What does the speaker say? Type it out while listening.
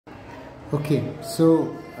Okay,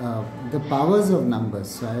 so the powers of numbers.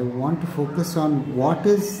 So I want to focus on what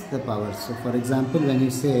is the power. So for example, when you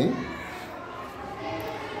say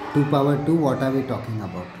 2 power 2, what are we talking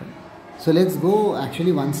about? Right? So let's go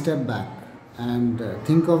actually one step back and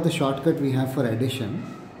think of the shortcut we have for addition.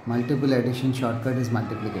 Multiple addition shortcut is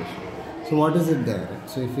multiplication. So what is it there? Right?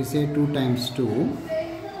 So if we say 2 times 2,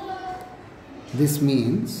 this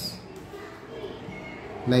means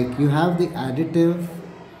like you have the additive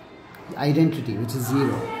identity which is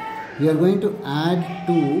 0. You are going to add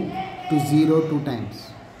 2 to 0 2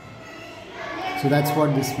 times. So that's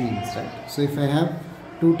what this means, right? So if I have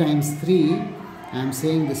 2 times 3, I am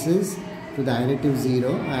saying this is to the additive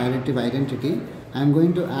 0, additive identity. I am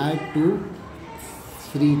going to add 2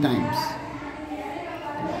 3 times.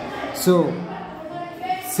 So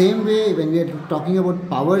same way, when we are talking about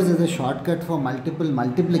powers as a shortcut for multiple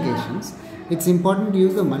multiplications, it's important to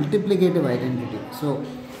use the multiplicative identity. So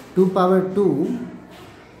 2 power 2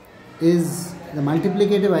 is, the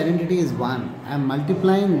multiplicative identity is 1. I am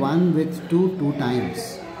multiplying 1 with 2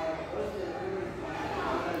 times.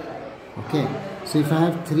 Okay, so if I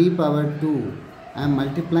have 3 power 2, I am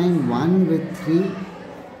multiplying 1 with 3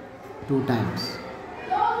 2 times.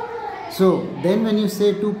 So then when you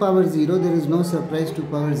say 2 power 0, there is no surprise 2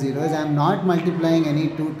 power 0 as I am not multiplying any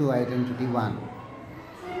 2 to identity 1.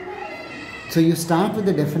 So you start with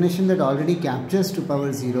the definition that already captures 2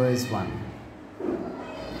 power 0 as 1.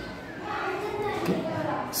 Okay.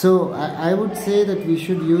 So I would say that we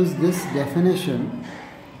should use this definition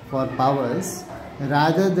for powers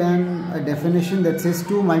rather than a definition that says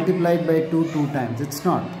 2 multiplied by 2 times. It's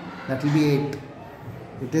not. That will be 8.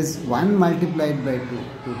 It is 1 multiplied by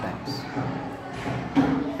 2 times.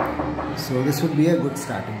 So this would be a good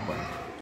starting point.